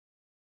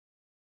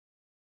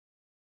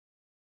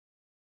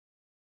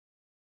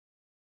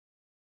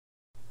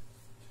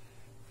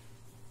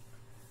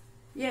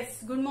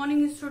Yes, good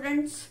morning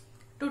students.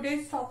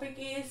 Today's topic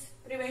is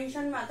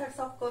prevention methods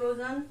of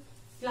corrosion,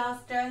 class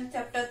 10,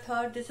 chapter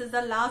 3rd. This is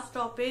the last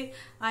topic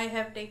I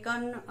have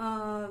taken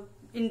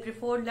in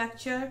before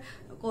lecture,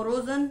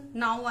 corrosion.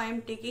 Now I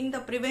am taking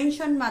the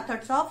prevention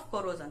methods of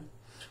corrosion.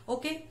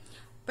 Okay.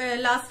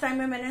 Last time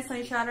में मैंने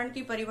संक्षारण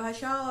की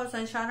परिभाषा और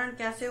संक्षारण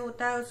कैसे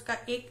होता है उसका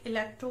एक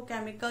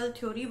इलेक्ट्रोकेमिकल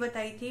थ्योरी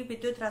बताई थी,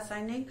 विद्युत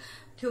रासायनिक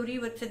थ्योरी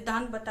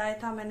सिद्धांत बताया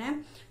था मैंने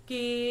कि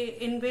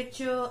इन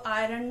विच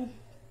iron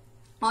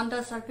on the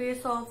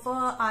surface of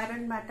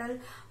iron metal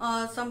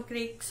some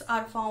cracks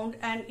are found,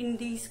 and in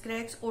these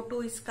cracks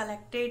O2 is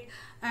collected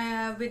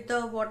with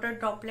the water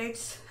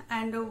droplets,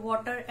 and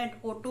water and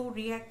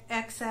O2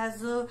 acts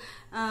as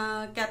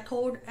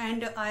cathode,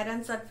 and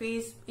iron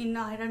surface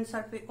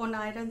on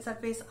iron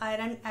surface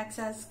iron acts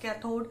as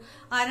cathode,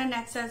 iron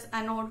acts as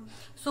anode.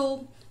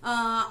 So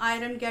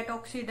iron get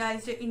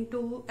oxidized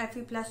into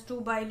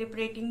Fe+2 by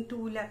liberating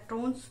 2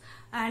 electrons,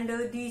 and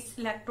these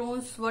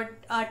electrons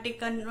are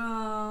taken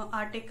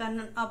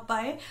up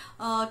by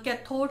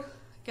cathode.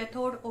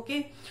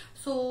 Okay,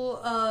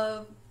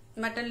 so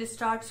metal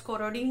starts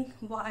corroding,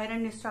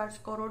 iron starts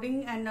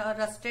corroding, and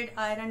rusted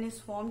iron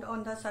is formed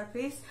on the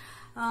surface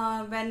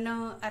when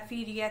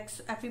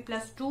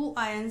Fe+2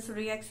 ions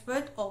reacts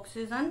with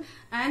oxygen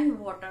and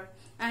water,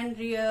 and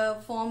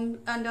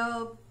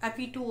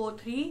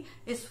Fe2O3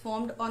 is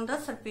formed on the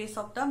surface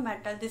of the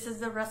metal. This is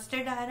the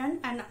rusted iron,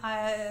 and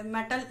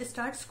metal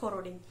starts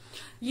corroding.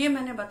 ये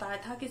मैंने बताया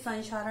था कि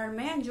संक्षारण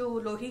में जो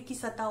लोहे की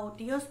सतह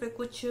होती है उस पे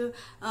कुछ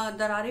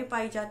दरारें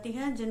पाई जाती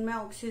हैं जिनमें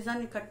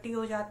ऑक्सीजन इकट्ठी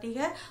हो जाती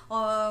है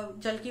और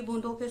जल की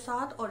बूंदों के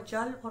साथ, और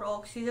जल और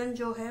ऑक्सीजन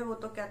जो है वो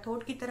तो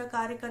कैथोड की तरह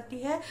कार्य करती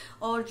है,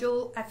 और जो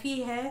Fe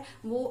है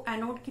वो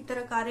एनोड की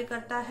तरह कार्य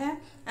करता है.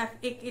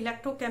 एक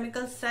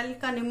इलेक्ट्रोकेमिकल सेल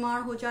का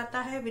निर्माण हो जाता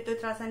है,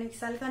 विद्युत रासायनिक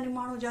सेल का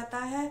निर्माण हो जाता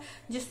है,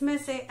 जिसमें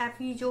से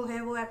Fe जो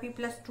है वो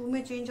Fe+2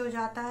 में चेंज हो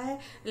जाता है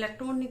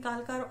इलेक्ट्रॉन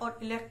निकालकर, और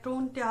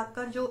इलेक्ट्रॉन त्याग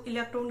कर जो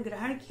इलेक्ट्रॉन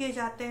ग्रहण किए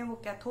जाते हैं वो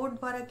कैथोड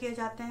द्वारा किए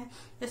जाते हैं.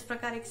 इस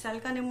प्रकार एक सेल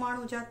का निर्माण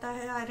हो जाता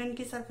है आयरन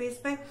की सरफेस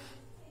पे,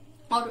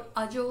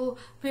 और जो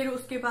फिर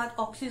उसके बाद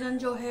ऑक्सीजन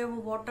जो है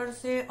वो वाटर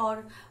से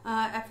और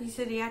Fe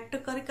से रिएक्ट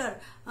कर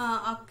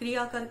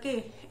क्रिया करके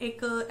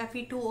एक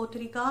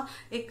Fe2O3 का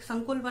एक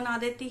संकुल बना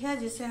देती है,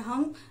 जिसे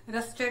हम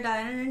रस्टेड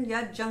आयरन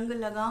या जंग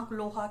लगा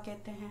लोहा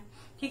कहते हैं.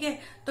 ठीक है,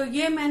 तो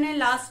ये मैंने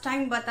लास्ट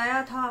टाइम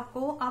बताया था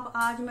आपको. अब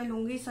आज मैं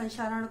लूंगी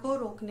संक्षारण को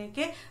रोकने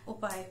के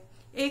उपाय.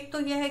 एक तो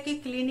यह है कि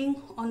cleaning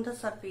on the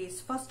surface.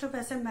 First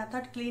वैसे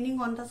method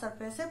cleaning on the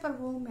surface है, पर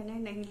वो मैंने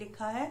नहीं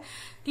लिखा है.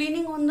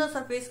 क्लीनिंग ऑन द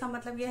सरफेस का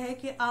मतलब यह है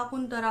कि आप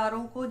उन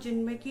दरारों को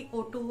जिनमें कि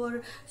O2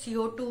 और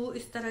CO2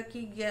 इस तरह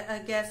की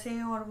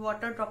गैसें और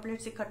वाटर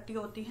ड्रॉपलेट्स इकट्ठी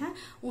होती हैं,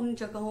 उन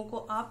जगहों को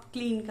आप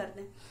क्लीन कर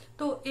दें.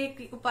 तो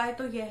एक उपाय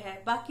तो यह है.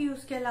 बाकी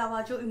उसके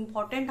अलावा जो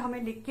इम्पोर्टेंट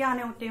हमें लिख के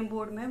आने होते हैं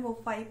बोर्ड में, वो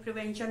 5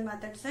 प्रिवेंशन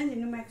मेथड्स हैं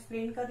जिन्हें मैं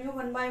एक्सप्लेन कर रही हूँ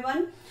 1 by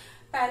 1.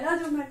 पहला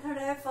जो मेथड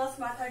है,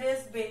 first method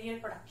is barrier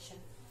production,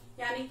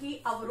 यानी कि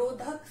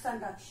अवरोधक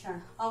संरक्षण.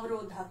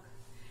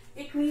 अवरोधक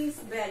इट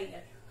मीन्स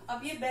बैरियर.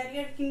 अब ये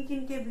बैरियर किन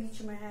किन के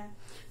बीच में है?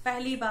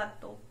 पहली बात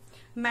तो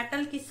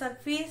मेटल की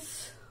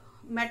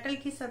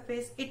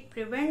surface it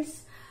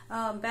prevents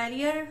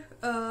barrier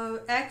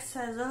acts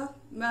as a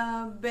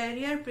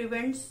barrier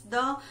prevents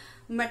the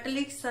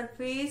metallic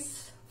surface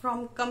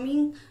from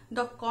coming the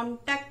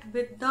contact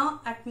with the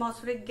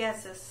atmospheric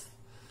gases.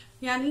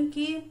 यानी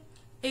कि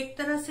एक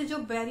तरह से जो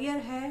बैरियर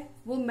है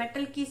वो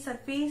मेटल की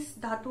सरफेस,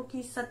 धातु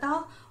की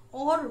सतह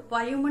और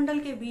वायुमंडल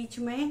के बीच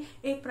में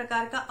एक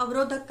प्रकार का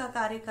अवरोधक का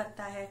कार्य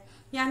करता है.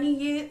 यानी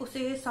ये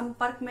उसे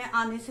संपर्क में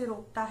आने से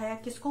रोकता है.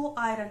 किसको?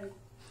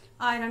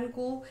 आयरन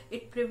को.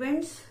 It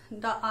prevents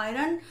the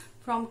iron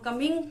from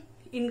coming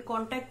in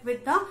contact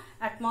with the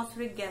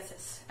atmospheric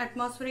gases.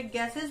 Atmospheric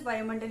gases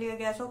वायुमंडलीय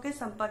गैसों के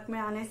संपर्क में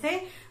आने से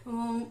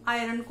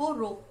आयरन को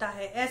रोकता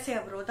है. ऐसे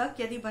अवरोधक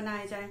यदि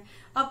बनाए जाएं.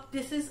 अब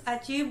this is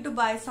achieved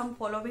by some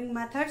following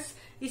methods.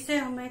 इससे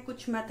हमें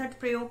कुछ मेथड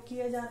प्रयोग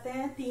किए जाते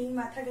हैं. 3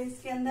 मेथड है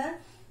इसके अंदर.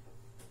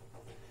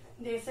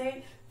 जैसे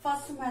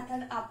फर्स्ट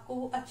मेथड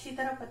आपको अच्छी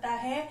तरह पता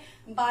है,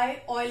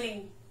 बाय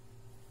ऑयलिंग.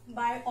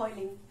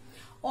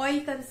 ऑयल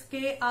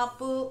करके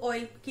आप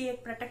ऑयल की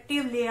एक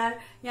प्रोटेक्टिव लेयर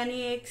यानी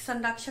एक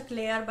संरक्षक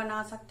लेयर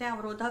बना सकते हैं,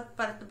 अवरोधक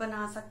परत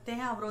बना सकते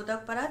हैं.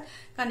 अवरोधक परत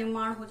का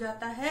निर्माण हो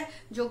जाता है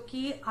जो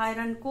कि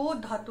आयरन को,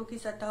 धातु की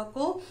सतह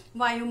को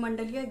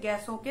वायुमंडलीय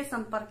गैसों के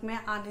संपर्क में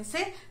आने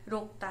से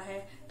रोकता है.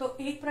 तो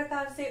एक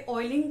प्रकार से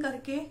ऑयलिंग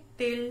करके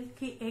तेल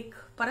की एक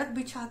परत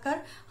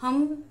बिछाकर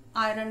हम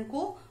आयरन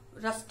को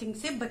रस्टिंग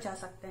से बचा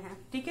सकते हैं.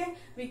 ठीक है,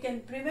 we can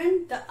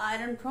prevent the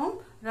iron from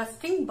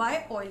rusting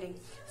bye oiling.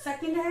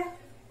 Second है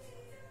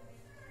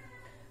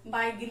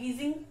by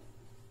greasing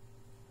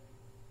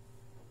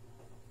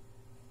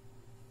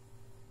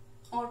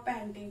और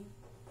painting.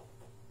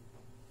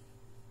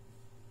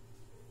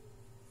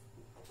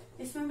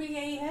 इसमें भी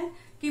यही है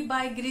कि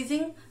by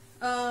greasing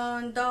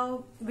the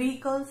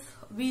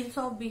wheels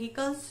of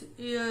vehicles,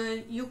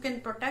 you can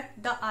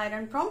protect the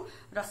iron from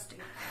rusting.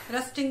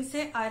 Rusting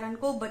से आयरन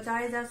को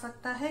बचाया जा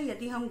सकता है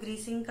यदि हम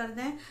ग्रीसिंग कर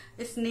दें,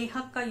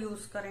 स्नेहक का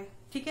यूज करें,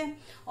 ठीक है।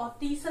 और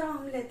तीसरा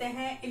हम लेते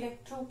हैं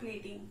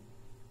इलेक्ट्रोप्लेटिंग।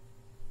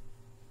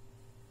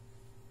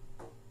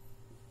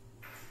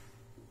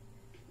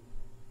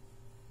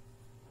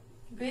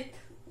 विथ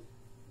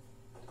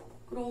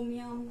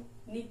क्रोमियम,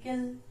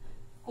 निकल,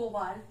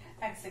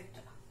 कोबाल्ट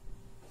एक्सेट्रा।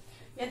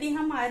 यदि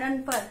हम आयरन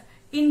पर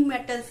इन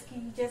मेटल्स की,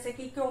 जैसे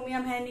कि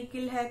क्रोमियम है,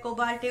 निकिल है,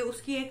 कोबाल्ट है,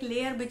 उसकी एक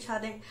लेयर बिछा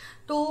दें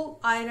तो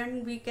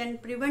iron, we can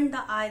prevent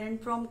the iron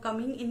from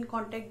coming in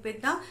contact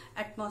with the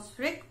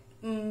atmospheric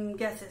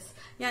gases,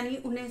 यानी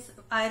उन्हें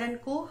आयरन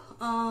को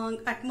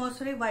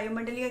एटमॉस्फेरिक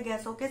वायुमंडलीय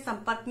गैसों के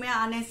संपर्क में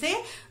आने से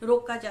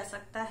रोका जा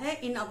सकता है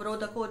इन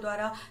अवरोधकों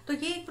द्वारा। तो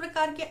ये एक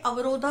प्रकार के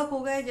अवरोधक हो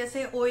गए,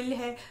 जैसे ऑयल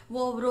है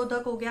वो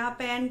अवरोधक हो गया,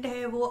 पेंट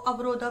है वो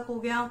अवरोधक हो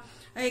गया,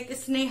 एक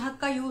स्नेहक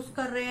का यूज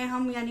कर रहे हैं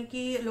हम, यानी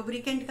कि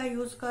लुब्रिकेंट का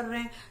यूज कर रहे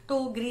हैं, तो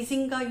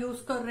ग्रीसिंग का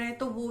यूज कर रहे हैं,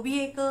 तो वो भी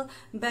एक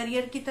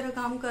बैरियर की तरह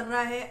काम कर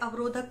रहा है,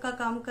 अवरोधक का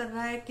काम कर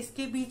रहा है।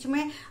 किसके बीच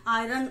में?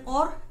 आयरन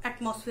और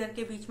एटमॉस्फेयर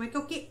के बीच में,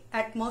 क्योंकि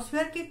एटमॉस्फेयर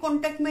के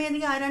कांटेक्ट में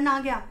यदि आयरन आ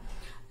गया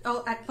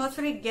और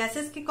एटमॉस्फेरिक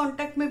गैसेस के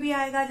कांटेक्ट में भी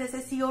आएगा, जैसे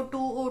CO2,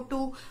 O2,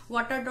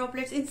 वाटर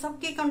ड्रॉपलेट्स, इन सब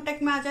के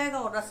कांटेक्ट में आ जाएगा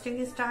और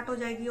रस्टिंग स्टार्ट हो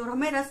जाएगी। और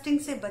हमें रस्टिंग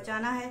से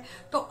बचाना है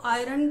तो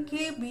आयरन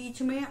के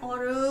बीच में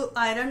और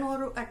आयरन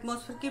और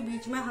एटमॉस्फेयर के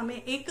बीच में हमें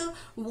एक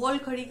वॉल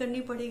खड़ी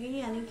करनी पड़ेगी,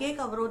 यानी कि एक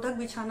अवरोधक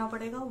बिछाना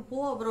पड़ेगा।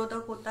 वो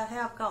अवरोधक होता है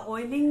आपका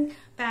ऑयलिंग,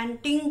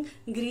 पेंटिंग,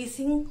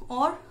 ग्रीसिंग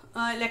और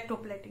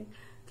इलेक्ट्रोप्लेटिंग,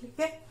 ठीक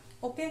है,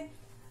 ओके।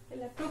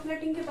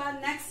 इलेक्ट्रोप्लेटिंग के बाद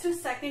नेक्स्ट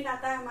सेकंड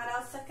आता है हमारा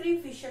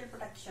सैक्रिफिशियल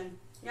प्रोटेक्शन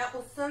या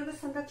उत्सर्ग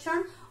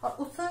संरक्षण। और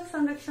उत्सर्ग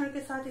संरक्षण के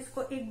साथ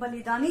इसको एक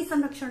बलिदानी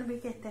संरक्षण भी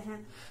कहते हैं।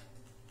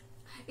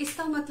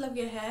 इसका मतलब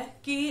यह है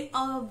कि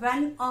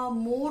when a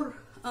more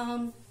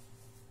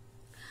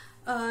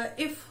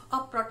if a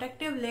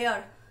protective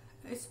layer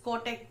is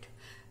coated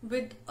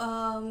with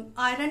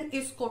iron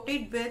is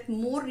coated with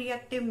more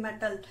reactive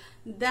metal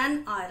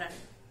than iron,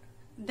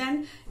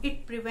 then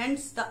it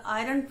prevents the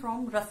iron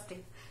from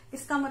rusting.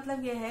 इसका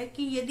मतलब यह है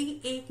कि यदि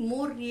एक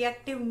मोर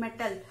रिएक्टिव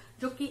मेटल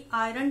जो कि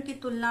आयरन की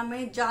तुलना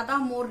में ज्यादा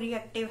मोर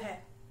रिएक्टिव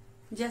है,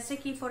 जैसे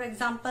कि फॉर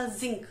एग्जांपल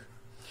जिंक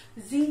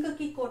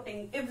की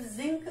coating, if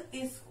zinc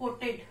is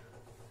coated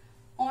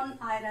on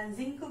iron,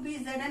 zinc भी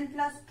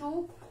Zn+2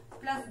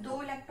 प्लस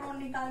 2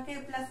 इलेक्ट्रॉन निकाल के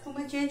 +2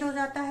 में चेंज हो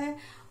जाता है,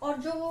 और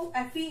जो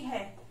Fe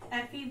है,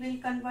 Fe will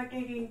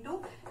converted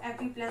into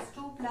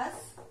Fe+2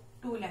 plus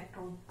 2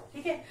 electron,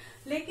 ठीक है।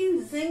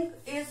 लेकिन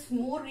zinc is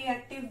more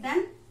reactive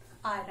than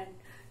iron,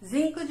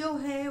 zinc जो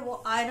है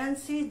वो आयरन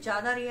से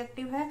ज्यादा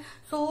रिएक्टिव है,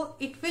 so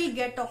it will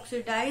get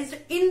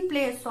oxidised in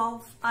place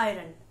of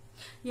iron,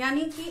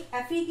 यानी कि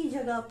Fe की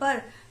जगह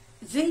पर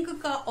जिंक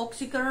का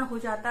ऑक्सीकरण हो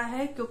जाता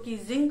है, क्योंकि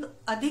जिंक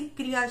अधिक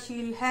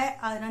क्रियाशील है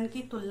आयरन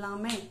की तुलना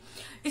में।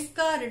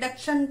 इसका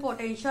reduction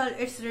potential,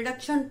 it's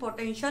reduction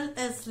potential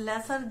is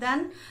lesser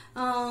than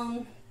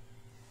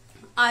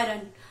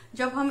iron.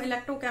 जब हम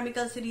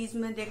इलेक्ट्रोकेमिकल सीरीज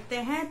में देखते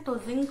हैं तो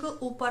जिंक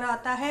ऊपर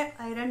आता है,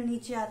 आयरन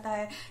नीचे आता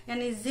है,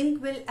 यानी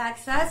zinc will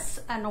act as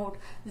anode,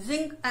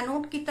 zinc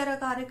anode की तरह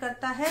कार्य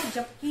करता है,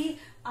 जबकि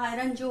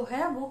आयरन जो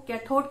है वो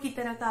कैथोड की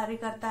तरह कार्य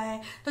करता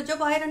है। तो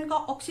जब आयरन का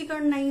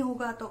ऑक्सीकरण नहीं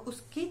होगा तो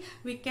उसकी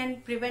we can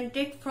prevent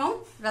it from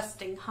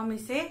rusting, हम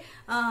इसे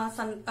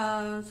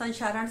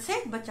संक्षारण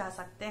से बचा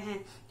सकते हैं,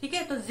 ठीक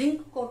है। तो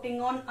zinc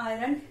coating on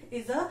iron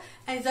is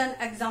as an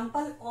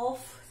example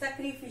of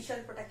sacrificial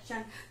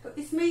protection. तो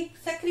इसमें एक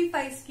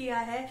सैक्रिफाइस किया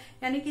है,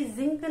 यानी कि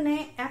जिंक ने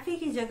Fe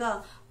की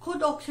जगह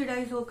खुद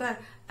ऑक्सीडाइज होकर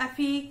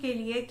Fe के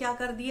लिए क्या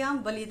कर दिया?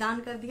 बलिदान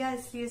कर दिया,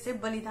 इसलिए इसे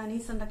बलिदानी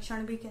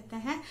संरक्षण भी कहते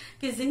हैं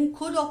कि जिंक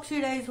खुद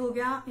ऑक्सीडाइज हो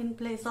गया in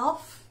place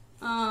of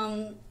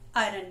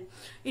iron,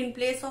 in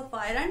place of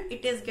iron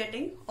it is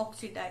getting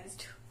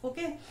oxidised,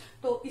 okay.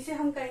 तो इसे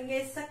हम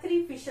कहेंगे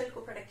सैक्रिफिशियल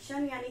को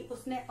प्रोटेक्शन, यानी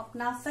उसने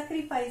अपना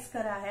सैक्रिफाइस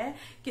करा है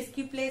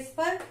किसकी प्लेस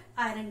पर?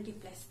 आयरन की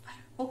प्लेस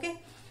पर, okay.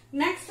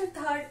 Next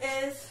third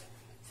is,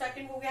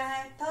 second हो गया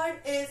है,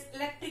 third is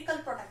electrical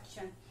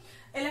protection.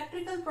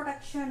 Electrical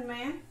protection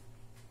में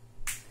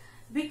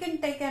we can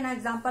take an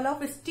example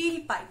of steel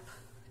pipe.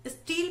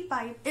 Steel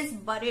pipe is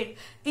buried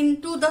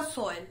into the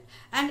soil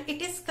and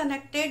it is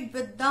connected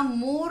with the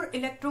more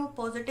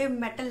electropositive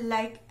metal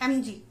like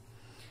Mg.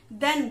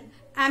 Then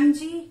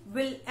Mg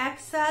will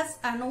act as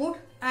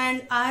anode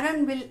and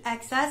iron will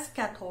act as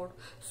cathode.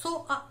 So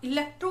a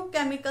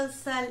electrochemical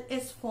cell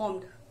is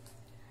formed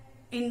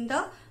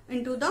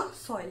into the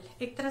soil.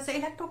 एक तरह से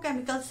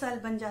electrochemical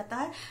cell बन जाता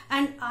है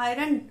and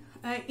iron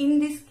in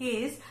this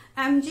case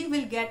Mg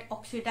will get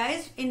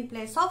oxidized in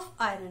place of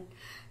iron.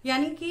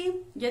 यानी कि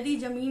यदि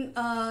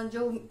जमीन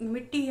जो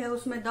मिट्टी है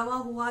उसमें दबा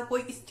हुआ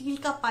कोई स्टील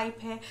का पाइप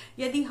है,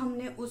 यदि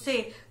हमने उसे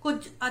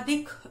कुछ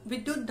अधिक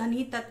विद्युत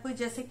धनी तत्व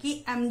जैसे कि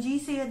Mg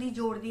से यदि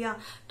जोड़ दिया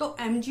तो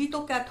Mg तो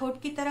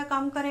कैथोड की तरह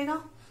काम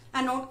करेगा,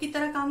 एनोड की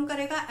तरह काम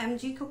करेगा।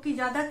 Mg क्योंकि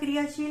ज्यादा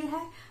क्रियाशील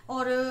है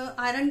और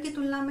आयरन की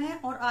तुलना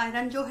में, और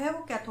आयरन जो है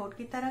वो कैथोड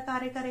की तरह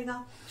कार्य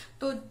करेगा।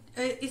 तो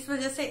इस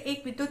वजह से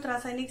एक विद्युत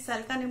रासायनिक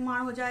सेल का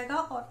निर्माण हो जाएगा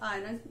और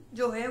आयरन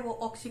जो है वो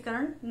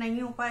ऑक्सीकरण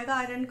नहीं हो पाएगा,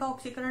 आयरन का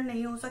ऑक्सीकरण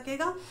नहीं हो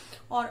सकेगा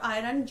और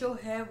आयरन जो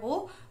है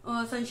वो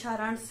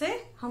संक्षारण से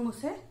हम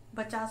उसे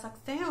बचा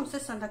सकते हैं, उसे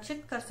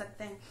संरक्षित कर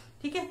सकते हैं।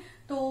 ठीक है,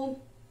 तो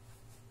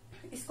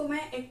इसको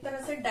मैं एक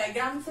तरह से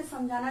डायग्राम से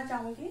समझाना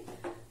चाहूंगी।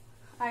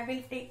 I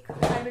will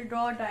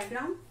draw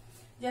diagram.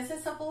 जैसे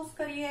सपोज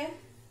करिए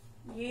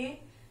ये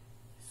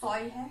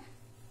सॉइल है,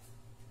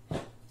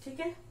 ठीक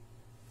है,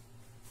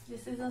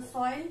 दिस इज अ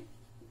सॉइल,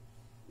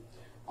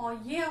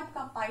 और ये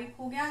आपका पाइप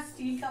हो गया,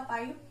 स्टील का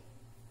पाइप,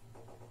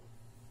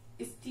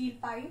 स्टील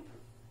पाइप,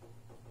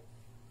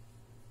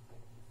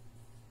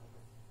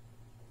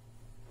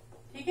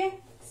 ठीक है,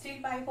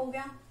 स्टील पाइप हो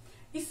गया।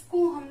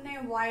 इसको हमने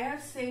वायर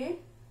से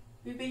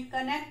we will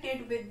connect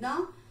it with the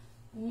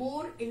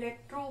more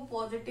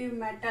electropositive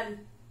metal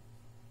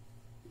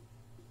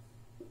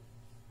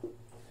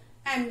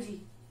Mg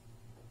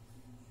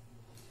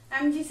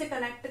से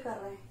कनेक्ट कर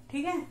रहे हैं।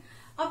 ठीक है,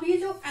 अब ये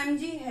जो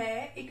Mg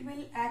है it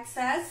will act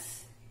as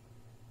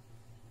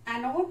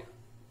anode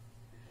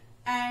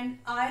and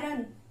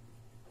iron,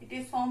 it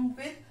is formed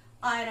with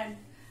iron,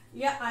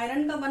 यह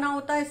आयरन का बना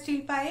होता है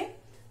स्टील पाइप,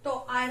 तो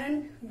iron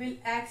will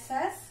act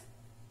as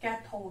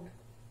cathode,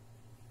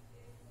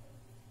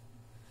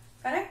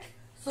 correct?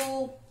 So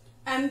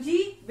Mg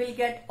will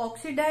get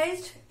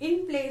oxidized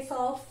in place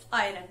of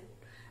iron.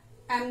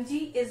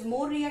 Mg is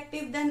more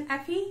reactive than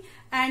Fe,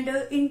 and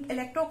in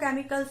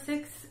electrochemical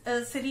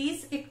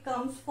series it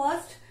comes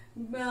first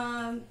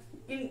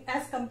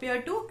as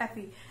compared to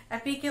Fe.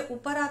 Fe के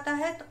ऊपर आता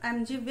है तो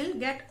Mg will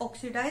get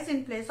oxidized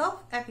in place of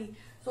Fe.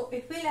 So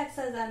it will act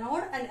as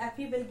anode and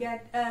Fe will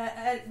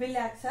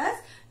act as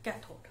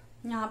cathode.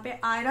 यहाँ पे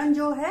iron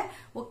जो है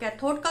वो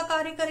कैथोड का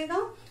कार्य करेगा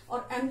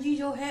और Mg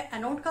जो है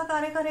एनोड का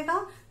कार्य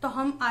करेगा। तो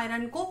हम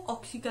आयरन को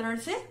ऑक्सीकरण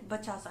से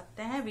बचा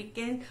सकते हैं। We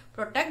can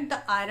protect the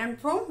iron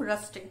from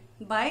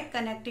rusting bye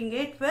connecting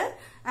it with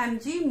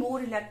Mg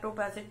more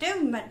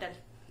electropositive metal.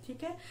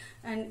 ठीक है,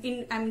 and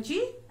in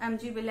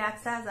Mg will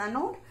act as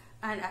anode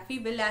and Fe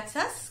will act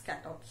as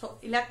cathode. So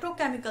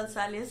electrochemical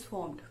cell is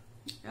formed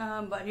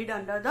buried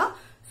under the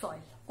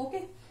soil.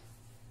 Okay.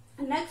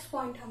 Next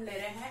point हम ले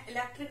रहे हैं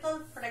electrical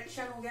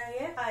protection, हो गया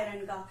ये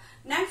iron का।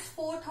 नेक्स्ट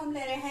फोर्थ हम ले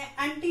रहे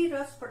हैं anti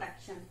rust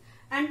protection.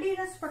 Anti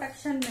rust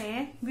protection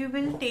में we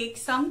will take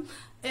some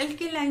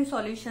alkaline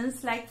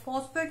solutions like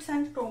phosphates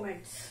and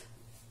क्रोमेट्स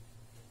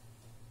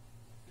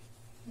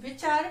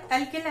which are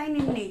alkaline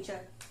in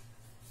nature.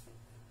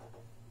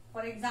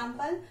 For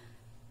example,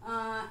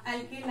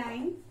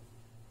 alkaline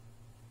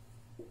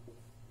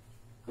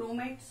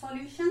chromate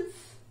solutions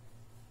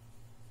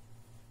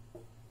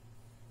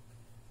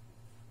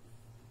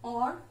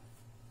और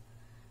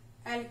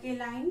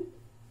alkaline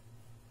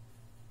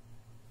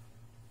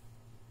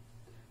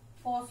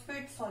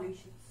phosphate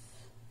solutions.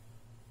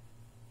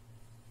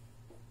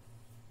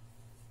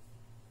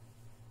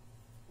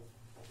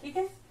 ठीक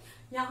है,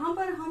 यहां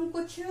पर हम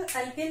कुछ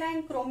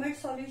alkaline chromate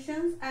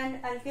solutions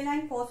and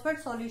alkaline phosphate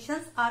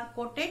solutions are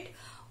coated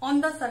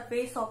on the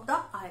surface of the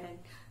iron.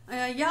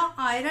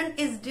 Iron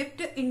is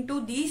dipped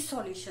into these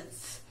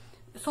solutions.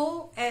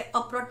 So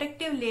a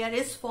protective layer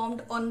is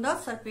formed on the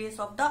surface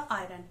of the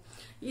iron.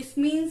 This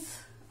means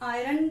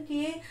iron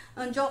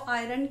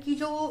की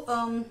जो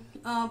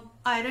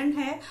iron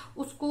है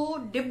उसको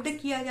dipped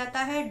किया जाता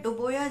है,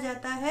 डुबोया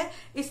जाता है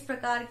इस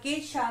प्रकार के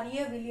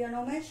क्षारीय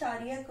विलयनों में,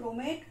 क्षारीय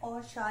क्रोमेट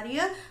और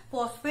क्षारीय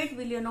फॉस्फेट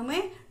विलयनों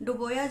में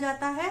डुबोया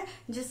जाता है,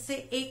 जिससे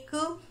एक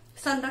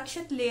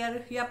संरक्षित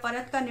लेयर या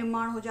परत का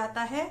निर्माण हो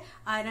जाता है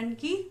आयरन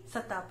की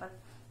सतह पर,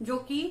 जो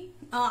कि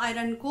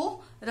आयरन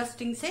को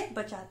रस्टिंग से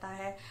बचाता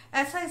है।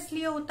 ऐसा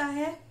इसलिए होता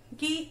है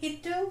कि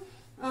it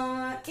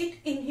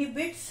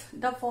inhibits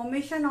the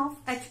formation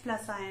of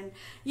H+ ion.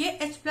 ये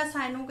H+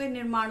 आयनों के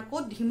निर्माण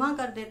को धीमा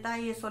कर देता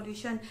है। ये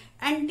सॉल्यूशन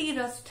एंटी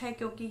रस्ट है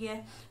क्योंकि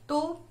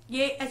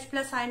ये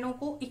H+ आयनों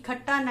को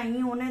इकट्ठा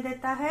नहीं होने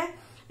देता है।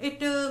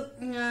 It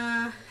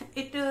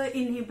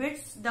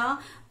inhibits the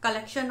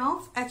collection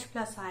of H+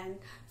 ion.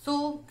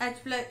 So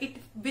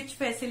which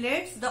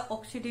facilitates the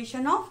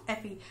oxidation of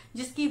Fe,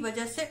 जिसकी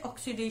वजह से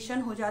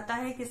ऑक्सीडेशन हो जाता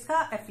है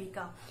किसका, Fe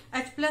का।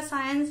 H+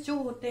 ions जो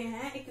होते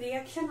हैं, एक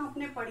रिएक्शन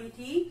आपने पढ़ी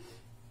थी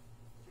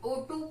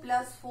O2 +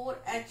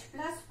 4H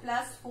 +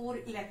 4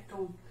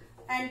 electron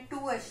and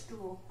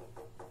 2H2O।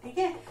 ठीक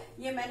है,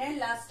 ये मैंने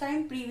लास्ट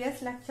टाइम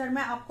प्रीवियस लेक्चर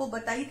में आपको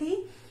बताई थी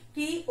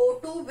कि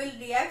O2 will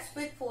react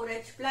with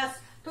 4H+।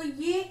 तो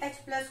ये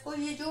H+ को,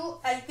 ये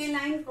जो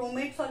एल्केलाइन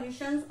क्रोमेट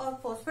सॉल्यूशंस और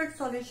फॉस्फेट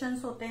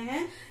सॉल्यूशंस होते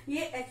हैं,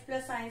 ये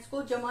H+ आयंस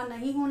को जमा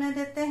नहीं होने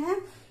देते हैं।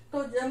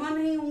 तो जमा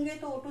नहीं होंगे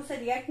तो O2 से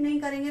रिएक्ट नहीं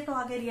करेंगे, तो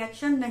आगे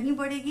रिएक्शन नहीं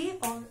बढ़ेगी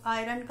और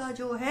आयरन का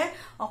जो है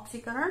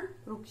ऑक्सीकरण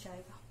रुक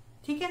जाएगा।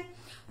 ठीक है,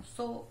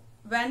 सो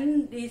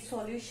when the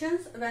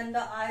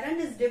iron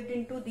is dipped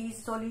into these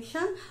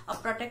solutions, a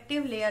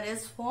protective layer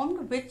is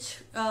formed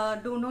which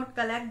do not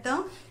collect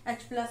the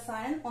H+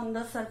 ion on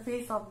the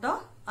surface of the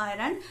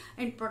iron.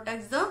 It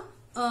protects the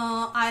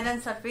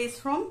iron surface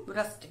from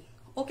rusting.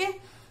 Okay.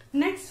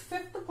 Next,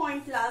 fifth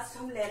point last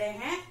हम ले रहे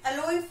हैं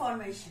alloy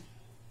formation.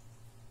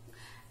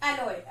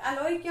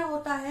 Alloy क्या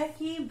होता है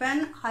कि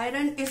when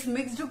iron is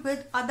mixed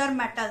with other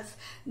metals,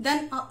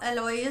 then a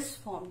alloy is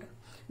formed.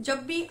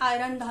 जब भी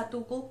आयरन धातु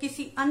को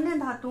किसी अन्य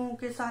धातुओं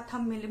के साथ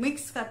हम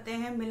मिक्स करते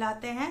हैं,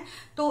 मिलाते हैं,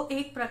 तो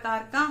एक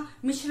प्रकार का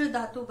मिश्र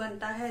धातु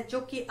बनता है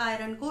जो कि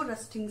आयरन को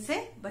रस्टिंग से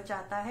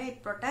बचाता है.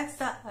 It protects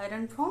the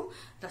iron from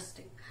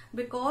rusting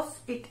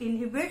because it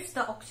inhibits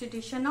the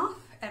oxidation of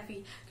Fe.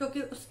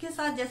 क्योंकि उसके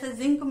साथ जैसे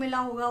जिंक मिला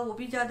होगा वो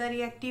भी ज्यादा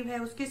रिएक्टिव है,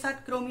 उसके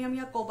साथ क्रोमियम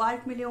या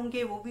कोबाल्ट मिले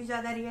होंगे वो भी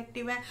ज्यादा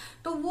रिएक्टिव है,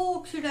 तो वो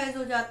ऑक्सीडाइज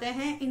हो जाते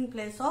हैं इन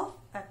प्लेस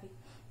ऑफ Fe.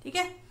 ठीक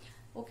है.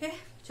 ओके,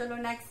 चलो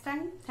next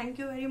time. Thank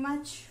you very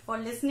much for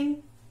listening.